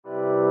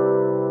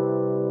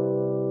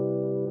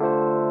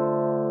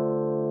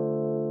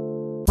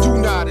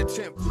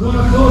attempt.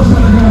 Buona corsa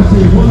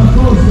ragazzi, buona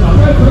corsa,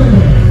 vai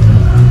bene.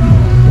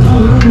 Ciao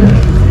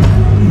grande.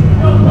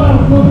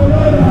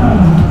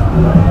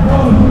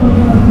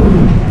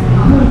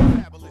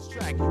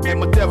 And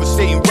my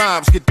devastating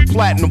rhymes get the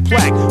platinum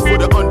plaque for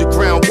the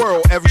underground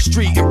world, every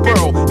street and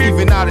borough,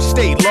 even out of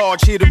state,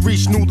 large here to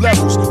reach new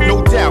levels.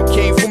 No doubt,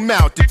 came from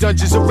out the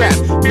dungeons of rap,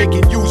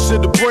 making use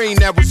of the brain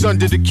that was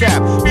under the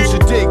cap. Used to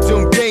dig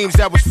them dames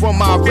that was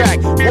from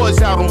Iraq.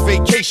 Was out on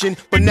vacation,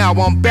 but now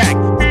I'm back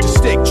with the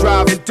stick,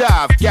 drive and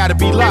dive. Gotta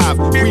be live,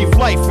 breathe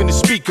life in the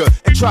speaker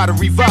and try to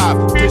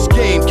revive this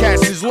game.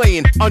 Cats is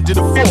laying under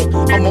the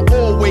fort. I'ma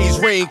always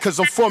reign, cause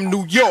I'm from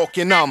New York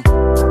and I'm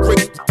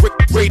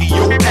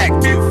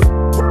radioactive.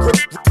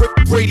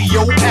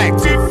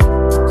 Radioactive.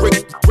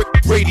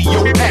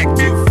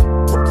 Radioactive.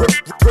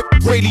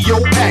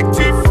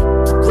 Radioactive.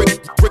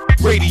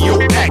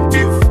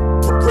 Radioactive.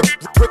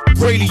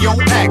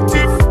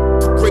 Radioactive.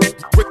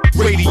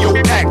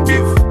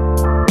 Radioactive.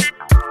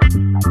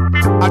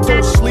 I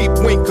don't sleep,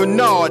 wink or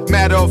nod,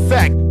 matter of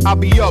fact, I'll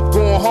be up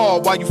going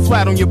hard while you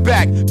flat on your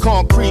back.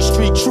 Concrete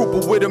street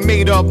trooper with a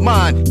made up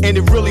mind, and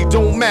it really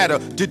don't matter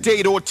the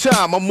date or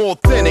time. I'm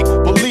authentic,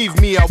 believe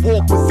me, I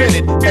walk within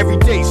it.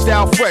 Everyday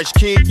style fresh,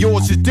 kid,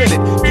 yours is did it.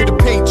 Get a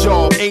paint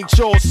job, ain't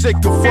y'all sick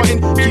of frontin'?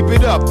 Keep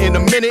it up, in a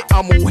minute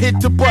I'ma hit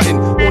the button.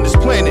 On this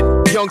planet,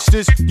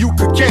 youngsters, you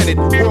could can it.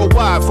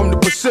 Worldwide from the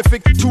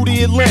Pacific to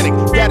the Atlantic.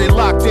 Got it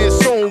locked in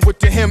sewn with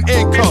the hem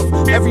and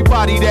cuff.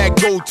 Everybody that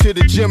go to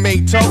the gym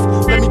ain't tough.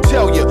 Let me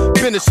tell you,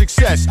 been a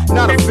success,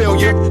 not a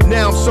failure.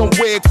 Now I'm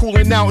somewhere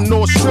cooling out in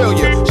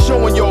Australia,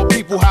 showing y'all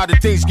people how the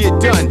things get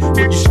done.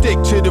 When you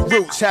stick to the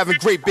roots, having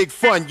great big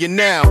fun, you're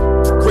now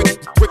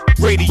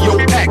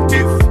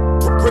radioactive.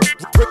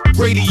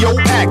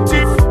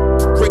 Radioactive.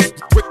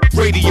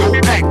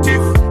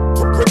 Radioactive.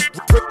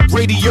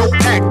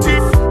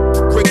 Radioactive.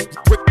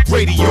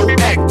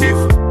 Radioactive.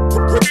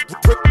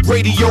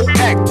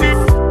 Radioactive.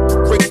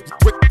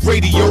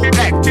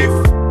 Radioactive.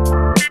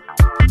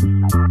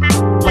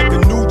 Like a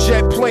new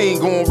jet plane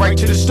going right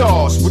to the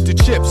stars, with the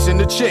chips and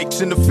the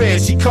chicks and the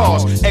fancy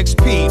cars.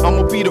 XP,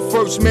 I'ma be the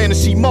first man to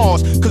see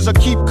Mars, cause I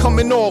keep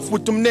coming off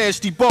with them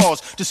nasty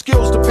bars. The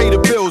skills to pay the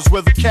bills,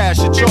 whether cash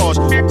or charge,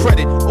 or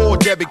credit or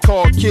debit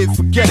card, kid,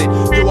 forget it.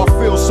 Yo, I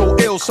feel so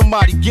ill,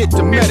 somebody get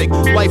the medic.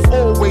 Life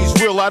always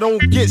real, I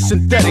don't get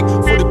synthetic.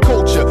 For the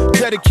culture,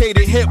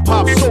 dedicated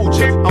hip-hop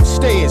soldier, I'm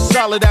staying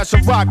solid as a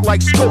rock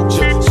like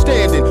sculpture.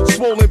 Standing,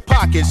 swollen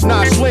pockets,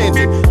 not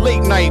landing.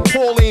 Late night,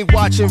 Paul ain't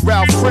watching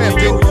Ralph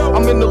Crampton.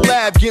 I'm in the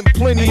lab getting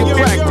plenty of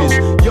practice.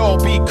 Y'all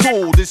be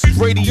cool, this is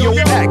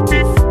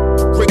radioactive.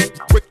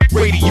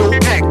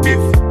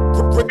 Radioactive.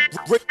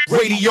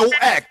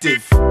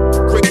 Radioactive. Radioactive.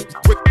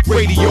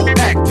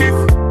 Radioactive.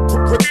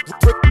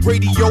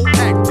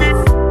 Radioactive.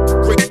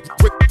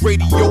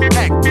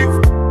 Radioactive.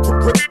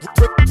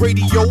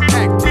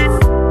 Radioactive.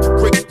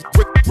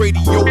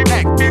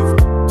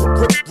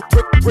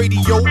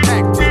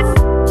 Radioactive.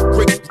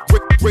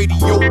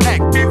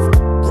 Radioactive.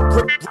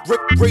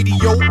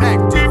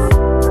 Radioactive.